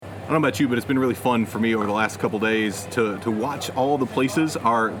don't know about you, but it's been really fun for me over the last couple days to watch all the places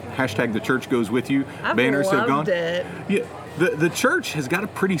our hashtag the church goes with you banners have gone. It. Yeah. The church has got a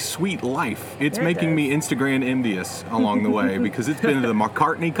pretty sweet life. It's making me Instagram envious along the way because it's been to the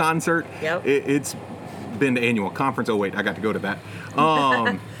McCartney concert. Yep. It's been to annual conference. Oh, wait, I got to go to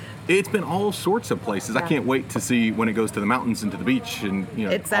that. It's been all sorts of places. I can't wait to see when it goes to the mountains and to the beach. And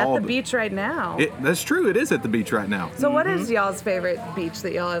it's at the beach right now. That's true. It is at the beach right now. So what is y'all's favorite beach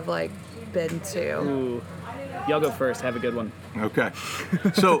that y'all have been to? Ooh. Y'all go first. Have a good one. Okay.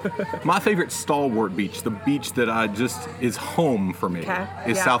 So my favorite stalwart beach, the beach that is home for me,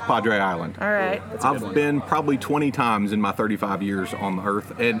 is South Padre Island. All right. I've been probably 20 times in my 35 years on the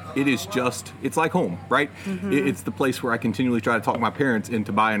earth, and it is it's like home, right? Mm-hmm. It's the place where I continually try to talk my parents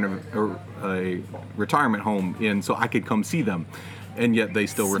into buying a retirement home in so I could come see them. And yet they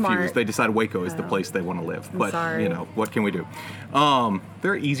still refuse. They decide Waco is the place they want to live. But, what can we do?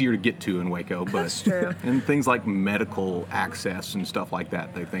 They're easier to get to in Waco. But, that's true. And things like medical access and stuff like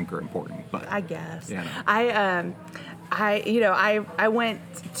that they think are important. But I guess. You know. I went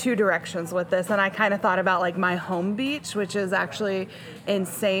two directions with this, and I kind of thought about my home beach, which is actually in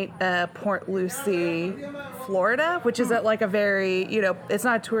Port Lucie, Florida, which is at a very, it's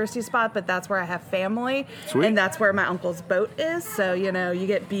not a touristy spot, but that's where I have family. Sweet. And that's where my uncle's boat is. So, you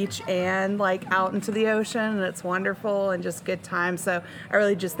get beach and out into the ocean, and it's wonderful and just good time. So I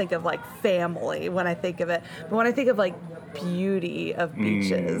really just think of family when I think of it. But when I think of beauty of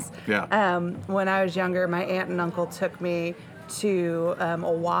beaches, when I was younger, my aunt and uncle took me to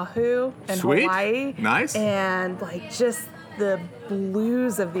Oahu in Hawaii. Nice. And just the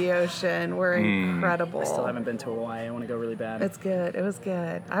blues of the ocean were incredible. I still haven't been to Hawaii. I want to go really bad. It's good. It was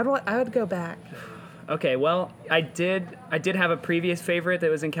good. I would go back. Okay, well, I did have a previous favorite that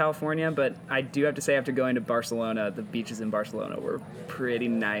was in California, but I do have to say after going to Barcelona, the beaches in Barcelona were pretty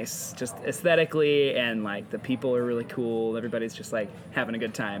nice, just aesthetically, and the people are really cool. Everybody's just having a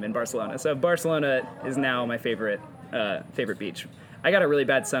good time in Barcelona. So Barcelona is now my favorite beach. I got a really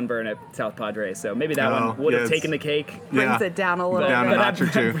bad sunburn at South Padre, so maybe that one would have taken the cake. Brings it down a little bit. A notch or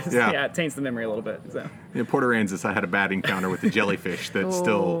two. It taints the memory a little bit. So. In Port Aransas, I had a bad encounter with the jellyfish that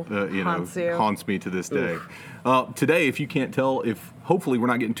still haunts me to this day. Today, if you can't tell, hopefully we're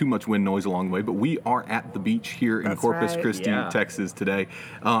not getting too much wind noise along the way, but we are at the beach here in Corpus Christi, Texas today.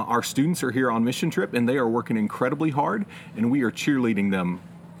 Our students are here on mission trip, and they are working incredibly hard, and we are cheerleading them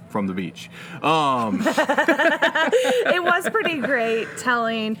from the beach. It was pretty great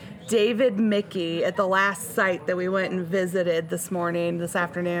telling David Mickey at the last site that we went and visited this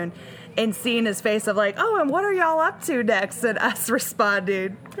afternoon, and seeing his face of and what are y'all up to next? And us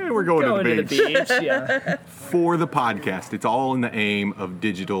responding, hey, we're going to the beach. Yeah. For the podcast. It's all in the aim of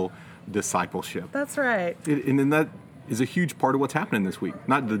digital discipleship. That's right. And then that is a huge part of what's happening this week.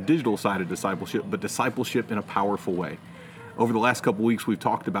 Not the digital side of discipleship, but discipleship in a powerful way. Over the last couple weeks, we've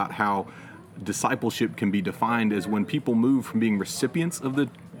talked about how discipleship can be defined as when people move from being recipients of the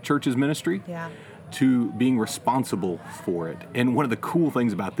church's ministry to being responsible for it. And one of the cool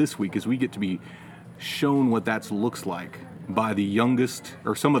things about this week is we get to be shown what that looks like by the youngest,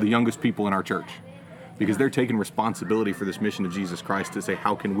 or some of the youngest people in our church, because they're taking responsibility for this mission of Jesus Christ to say,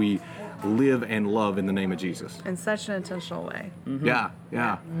 how can we live and love in the name of Jesus? In such an intentional way. Mm-hmm.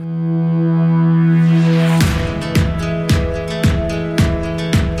 Yeah.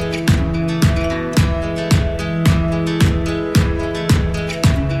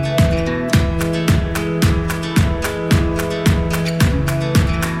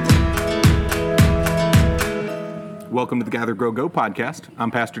 Welcome to the Gather, Grow, Go podcast. I'm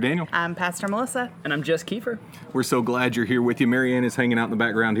Pastor Daniel. I'm Pastor Melissa. And I'm Jess Kiefer. We're so glad you're here with you. Marianne is hanging out in the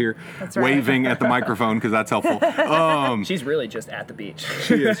background here, Right. waving at the microphone because that's helpful. She's really just at the beach.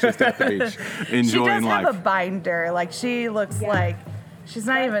 She is just at the beach, enjoying life. She does have a binder. She looks like she's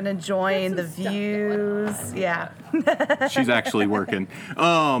not even enjoying the views. Yeah. She's actually working,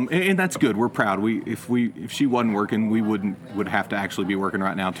 and that's good. We're proud. If she wasn't working, we would have to actually be working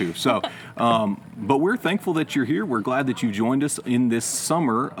right now too. So, but we're thankful that you're here. We're glad that you joined us in this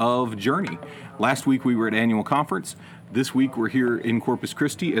summer of journey. Last week we were at annual conference. This week we're here in Corpus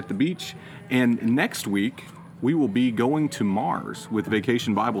Christi at the beach, and next week we will be going to Mars with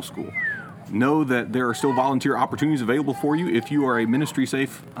Vacation Bible School. Know that there are still volunteer opportunities available for you. If you are a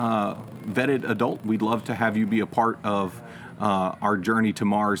ministry-safe, vetted adult, we'd love to have you be a part of our journey to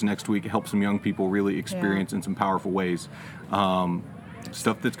Mars next week. Help some young people really experience in some powerful ways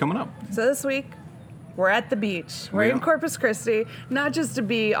stuff that's coming up. So this week, we're at the beach. We're in Corpus Christi, not just to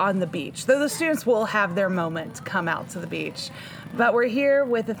be on the beach, though the students will have their moment to come out to the beach. But we're here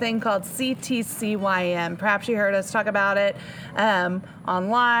with a thing called CTCYM. Perhaps you heard us talk about it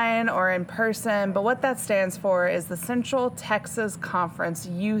online or in person, but what that stands for is the Central Texas Conference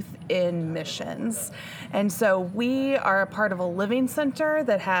Youth in Missions. And so we are a part of a living center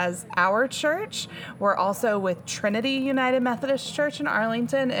that has our church. We're also with Trinity United Methodist Church in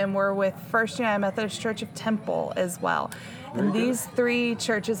Arlington, and we're with First United Methodist Church of Temple as well. And these three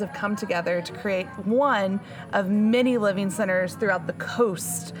churches have come together to create one of many living centers throughout the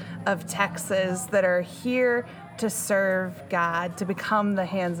coast of Texas that are here to serve God, to become the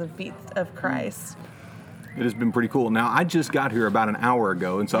hands and feet of Christ. It has been pretty cool. Now, I just got here about an hour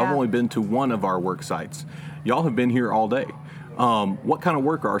ago, and so I've only been to one of our work sites. Y'all have been here all day. What kind of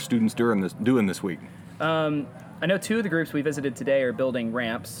work are our students doing this week? I know two of the groups we visited today are building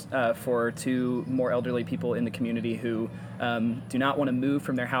ramps for two more elderly people in the community who do not want to move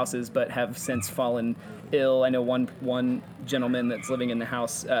from their houses but have since fallen ill. I know one gentleman that's living in the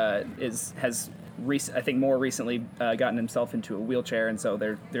house I think more recently gotten himself into a wheelchair, and so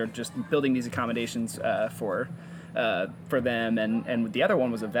they're just building these accommodations for them. And the other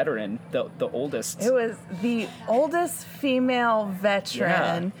one was a veteran, the oldest. It was the oldest female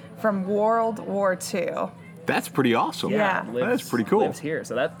veteran from World War II. That's pretty awesome. Yeah. That's pretty cool. Lives here,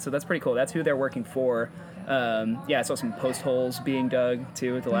 so that's pretty cool. That's who they're working for. I saw some post holes being dug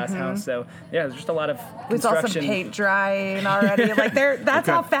too at the last house. So there's just a lot of We saw construction. some paint drying already. Like that's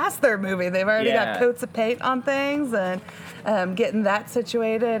how fast they're moving. They've already got coats of paint on things and getting that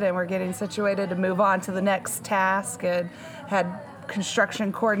situated, and we're getting situated to move on to the next task. And had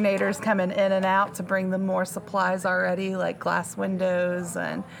construction coordinators coming in and out to bring them more supplies already, like glass windows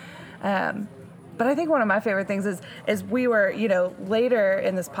and. But I think one of my favorite things is we were, later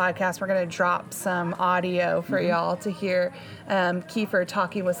in this podcast, we're going to drop some audio for y'all to hear Kiefer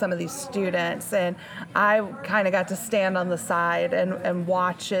talking with some of these students. And I kind of got to stand on the side and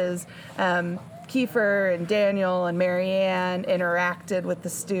watch as Kiefer and Daniel and Marianne interacted with the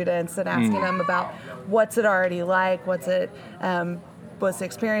students and asking them about what's it already like, what's the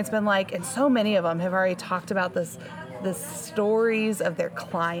experience been like. And so many of them have already talked about the stories of their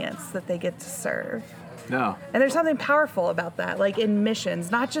clients that they get to serve. No. And there's something powerful about that, like in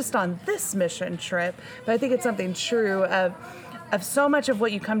missions, not just on this mission trip, but I think it's something true of so much of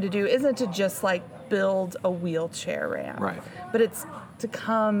what you come to do isn't to just like build a wheelchair ramp, right? But it's to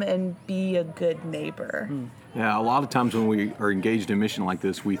come and be a good neighbor. Yeah, a lot of times when we are engaged in mission like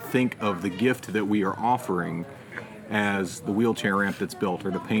this, we think of the gift that we are offering as the wheelchair ramp that's built, or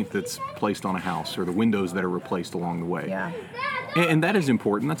the paint that's placed on a house, or the windows that are replaced along the way. Yeah. And that is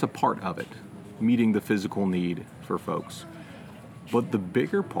important. That's a part of it, meeting the physical need for folks. But the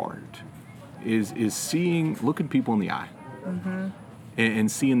bigger part is looking people in the eye,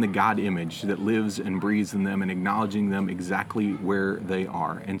 and seeing the God image that lives and breathes in them, and acknowledging them exactly where they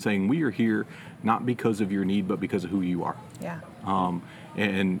are, and saying, we are here not because of your need, but because of who you are. Yeah.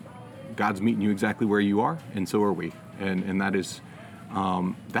 And God's meeting you exactly where you are, and so are we. And that is,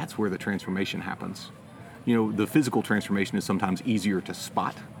 that's where the transformation happens. The physical transformation is sometimes easier to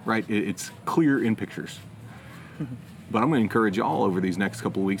spot, right? It's clear in pictures. But I'm going to encourage y'all over these next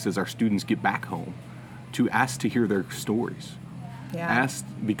couple of weeks as our students get back home to ask to hear their stories. Yeah. Ask,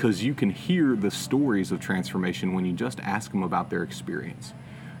 because you can hear the stories of transformation when you just ask them about their experience.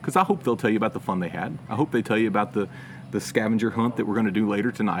 Because I hope they'll tell you about the fun they had. I hope they tell you about the scavenger hunt that we're going to do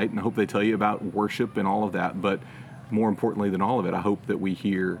later tonight, and I hope they tell you about worship and all of that. But more importantly than all of it, I hope that we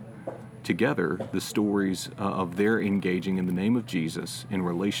hear together the stories of their engaging in the name of Jesus in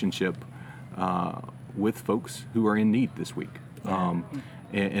relationship with folks who are in need this week,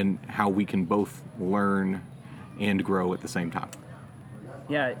 and how we can both learn and grow at the same time.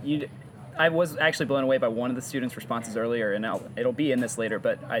 Yeah, I was actually blown away by one of the students' responses earlier, and it'll be in this later,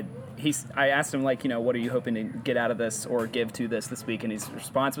 but I asked him, what are you hoping to get out of this or give to this week? And his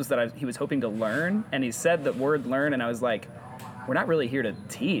response was that he was hoping to learn, and he said the word learn, and I was like, we're not really here to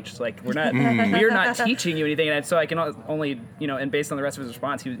teach. Like, we're not teaching you anything. And so I can only, and based on the rest of his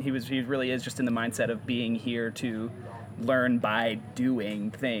response, he really is just in the mindset of being here to learn by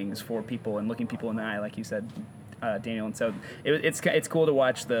doing things for people and looking people in the eye, like you said, Daniel. And so it's cool to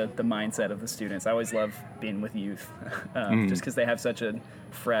watch the mindset of the students. I always love being with youth, just because they have such a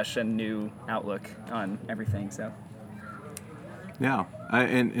fresh and new outlook on everything. So. Yeah,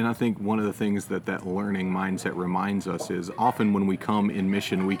 and I think one of the things that learning mindset reminds us is often when we come in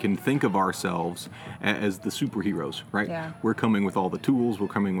mission, we can think of ourselves as the superheroes, right? Yeah. We're coming with all the tools, we're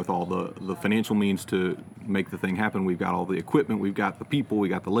coming with all the financial means to make the thing happen. We've got all the equipment, we've got the people, we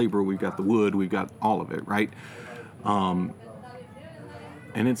got the labor, we've got the wood, we've got all of it, right?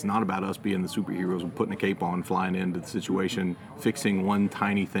 And it's not about us being the superheroes and putting a cape on, flying into the situation, fixing one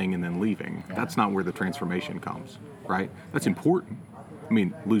tiny thing, and then leaving. Yeah. That's not where the transformation comes, right? That's important. I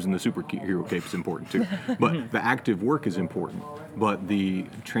mean, losing the superhero cape is important too. But the active work is important. But the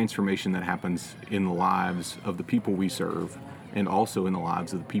transformation that happens in the lives of the people we serve and also in the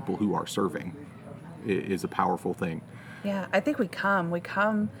lives of the people who are serving is a powerful thing. Yeah, I think we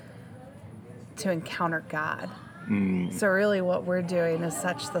come to encounter God. So really what we're doing is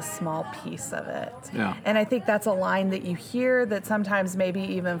such the small piece of it. Yeah. And I think that's a line that you hear that sometimes maybe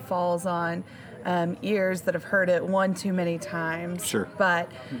even falls on ears that have heard it one too many times. Sure.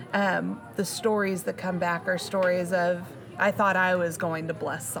 But the stories that come back are stories of, I thought I was going to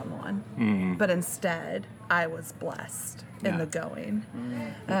bless someone, but instead I was blessed in the going.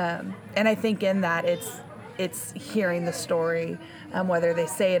 And I think in that it's hearing the story, whether they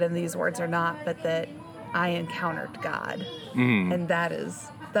say it in these words or not, but that I encountered God, and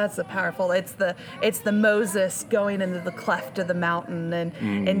that's the powerful. It's the Moses going into the cleft of the mountain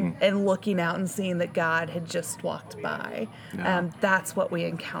and looking out and seeing that God had just walked by. Yeah. That's what we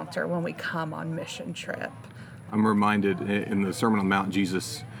encounter when we come on mission trip. I'm reminded in the Sermon on the Mount,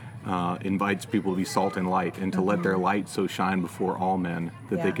 Jesus invites people to be salt and light, and to let their light so shine before all men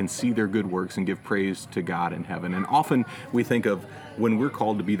that they can see their good works and give praise to God in heaven. And often we think of when we're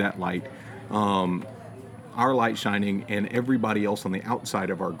called to be that light, our light shining and everybody else on the outside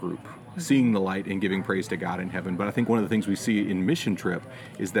of our group seeing the light and giving praise to God in heaven. But I think one of the things we see in Mission Trip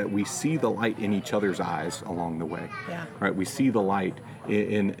is that we see the light in each other's eyes along the way. Yeah. Right? We see the light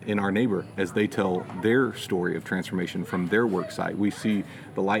in our neighbor as they tell their story of transformation from their work site. We see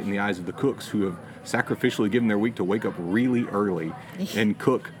the light in the eyes of the cooks who have sacrificially given their week to wake up really early and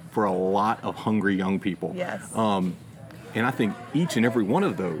cook for a lot of hungry young people. Yes. And I think each and every one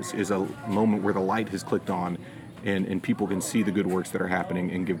of those is a moment where the light has clicked on and people can see the good works that are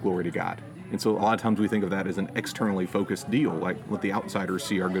happening and give glory to God. And so a lot of times we think of that as an externally focused deal, like let the outsiders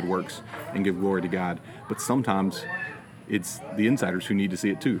see our good works and give glory to God. But sometimes it's the insiders who need to see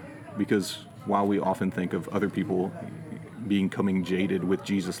it too. Because while we often think of other people becoming jaded with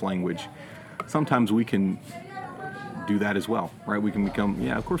Jesus language, sometimes we can do that as well, right? We can become,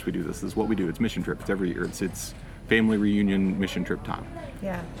 of course we do this. This is what we do. It's Mission Trip. It's every year. It's family reunion mission trip time.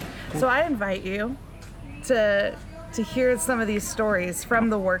 Yeah. So I invite you to hear some of these stories from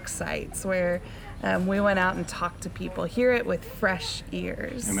the work sites where we went out and talked to people. Hear it with fresh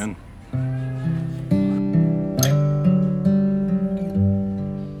ears. Amen.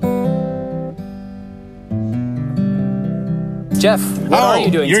 Jeff, what are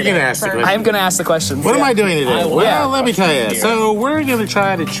you doing you're today? Going to ask the question. I'm going to ask the questions. What am I doing today? Well, let me tell you. Here. So we're going to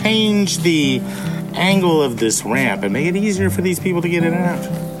try to change the angle of this ramp and make it easier for these people to get in and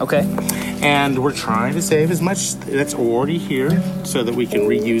out. Okay. And we're trying to save as much that's already here so that we can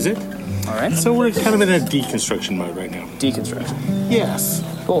reuse it. All right. So we're kind of in a deconstruction mode right now. Deconstruction. Yes.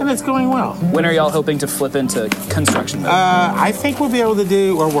 Cool. And it's going well. When are y'all hoping to flip into construction mode? I think we'll be able to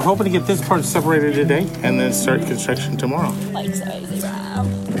do, or we're hoping to get this part separated today and then start construction tomorrow. Like so easy, bro.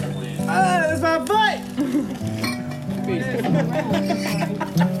 That's my butt!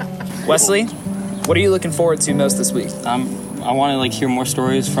 Wesley, what are you looking forward to most this week? I want to hear more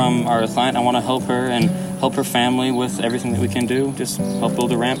stories from our client. I want to help her and help her family with everything that we can do. Just help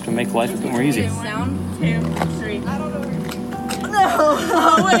build a ramp to make life a bit more easy. Sound 2, 3.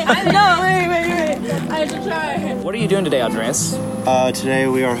 No, wait. I have to try. What are you doing today, Andreas? Today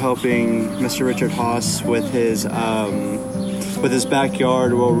we are helping Mr. Richard Haas with his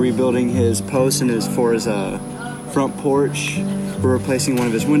backyard. We're rebuilding his post and his front porch. We're replacing one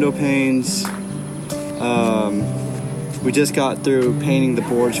of his window panes. We just got through painting the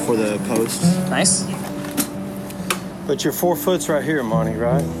boards for the posts. Nice. But your 4 foot's right here, Monty,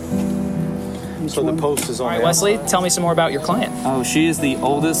 right? So the post is on. All right, Wesley, tell me some more about your client. Oh, she is the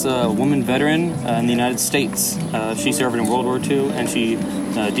oldest woman veteran in the United States. She served in World War II, and she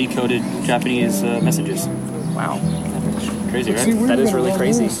decoded Japanese messages. Wow. Crazy, right? That is really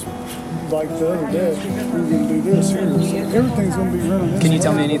crazy. Like the other day, we're going to do this here. So everything's going to be running. Can you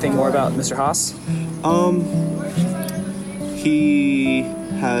tell me anything more about Mr. Haas? He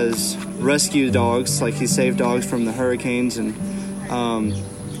has rescued dogs, he saved dogs from the hurricanes, and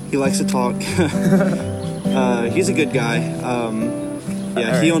he likes to talk. He's a good guy.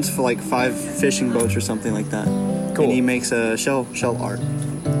 He owns 5 fishing boats or something like that. Cool. And he makes shell art.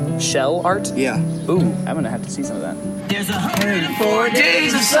 Shell art? Yeah. Ooh, I'm gonna have to see some of that. There's 104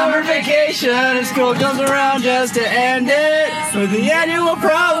 days of summer vacation, and school comes around just to end it. But the annual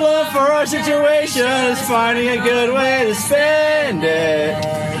problem for our situation is finding a good way to spend it.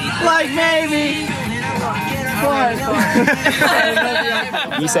 Like maybe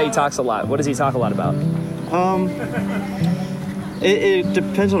You say he talks a lot. What does he talk a lot about? It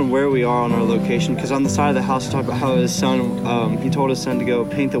depends on where we are on our location, because on the side of the house, he talked about how his son, he told his son to go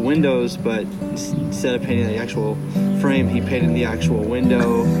paint the windows, but instead of painting the actual frame, he painted the actual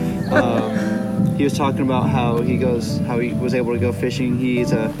window. He was talking about how he was able to go fishing.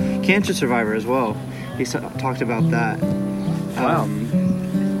 He's a cancer survivor as well. He talked about that. Wow.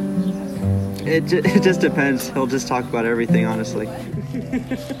 It just depends. He'll just talk about everything, honestly.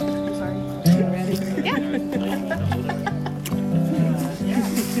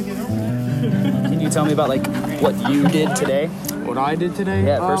 Can you tell me about like what you did today? What I did today?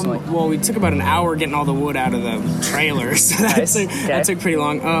 Yeah, personally. Well, we took about an hour getting all the wood out of the trailer, so that took pretty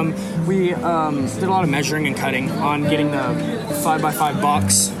long. We did a lot of measuring and cutting on getting the 5x5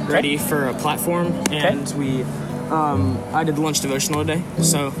 box ready for a platform, and I did the lunch devotional today,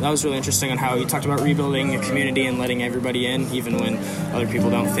 so that was really interesting on how he talked about rebuilding a community and letting everybody in, even when other people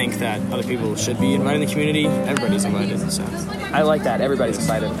don't think that other people should be invited in the community. Everybody's invited, so. I like that. Everybody's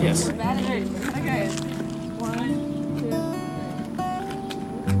excited. Yes. Okay.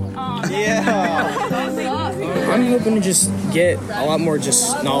 1, 2. Yeah. I'm hoping to just get a lot more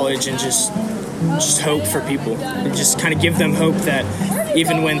just knowledge and just hope for people, and just kind of give them hope that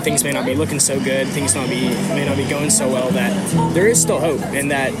even when things may not be looking so good, things may not be going so well, that there is still hope,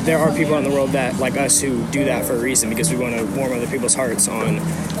 and that there are people in the world that like us who do that for a reason, because we want to warm other people's hearts on,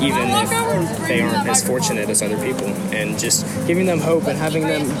 even if they aren't as fortunate as other people, and just giving them hope and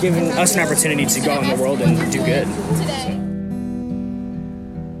giving us an opportunity to go out in the world and do good.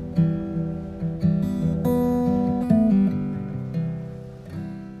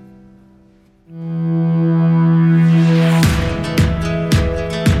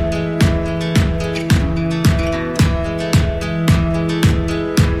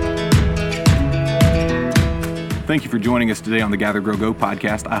 Thank you for joining us today on the Gather, Grow, Go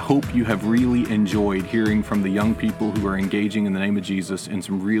podcast. I hope you have really enjoyed hearing from the young people who are engaging in the name of Jesus in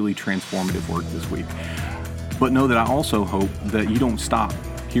some really transformative work this week. But know that I also hope that you don't stop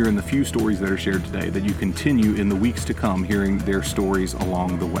hearing the few stories that are shared today, that you continue in the weeks to come hearing their stories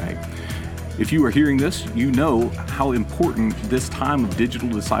along the way. If you are hearing this, you know how important this time of digital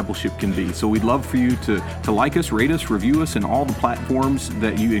discipleship can be. So we'd love for you to like us, rate us, review us in all the platforms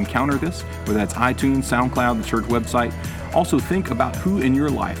that you encounter this, whether that's iTunes, SoundCloud, the church website. Also think about who in your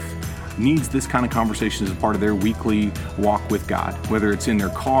life needs this kind of conversation as a part of their weekly walk with God, whether it's in their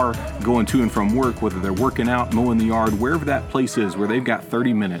car, going to and from work, whether they're working out, mowing the yard, wherever that place is where they've got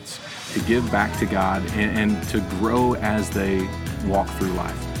 30 minutes to give back to God and to grow as they walk through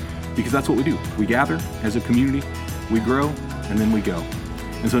life. Because that's what we do. We gather as a community, we grow, and then we go.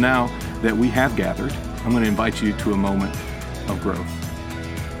 And so now that we have gathered, I'm going to invite you to a moment of growth.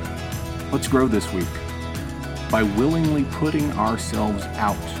 Let's grow this week by willingly putting ourselves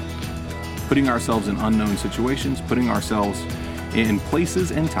out, putting ourselves in unknown situations, putting ourselves in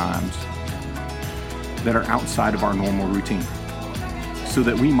places and times that are outside of our normal routine, so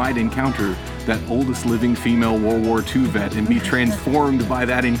that we might encounter that oldest living female World War II vet and be transformed by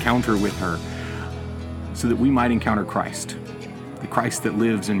that encounter with her, so that we might encounter Christ, the Christ that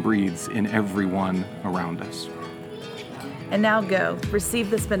lives and breathes in everyone around us. And now go, receive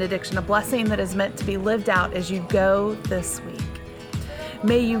this benediction, a blessing that is meant to be lived out as you go this week.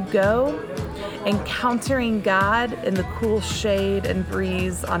 May you go encountering God in the cool shade and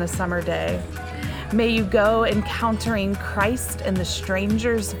breeze on a summer day. May you go encountering Christ in the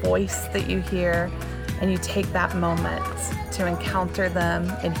stranger's voice that you hear, and you take that moment to encounter them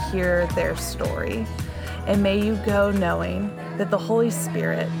and hear their story. And may you go knowing that the Holy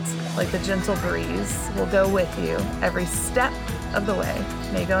Spirit, like the gentle breeze, will go with you every step of the way.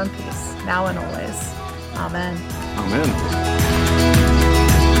 May you go in peace, now and always. Amen. Amen.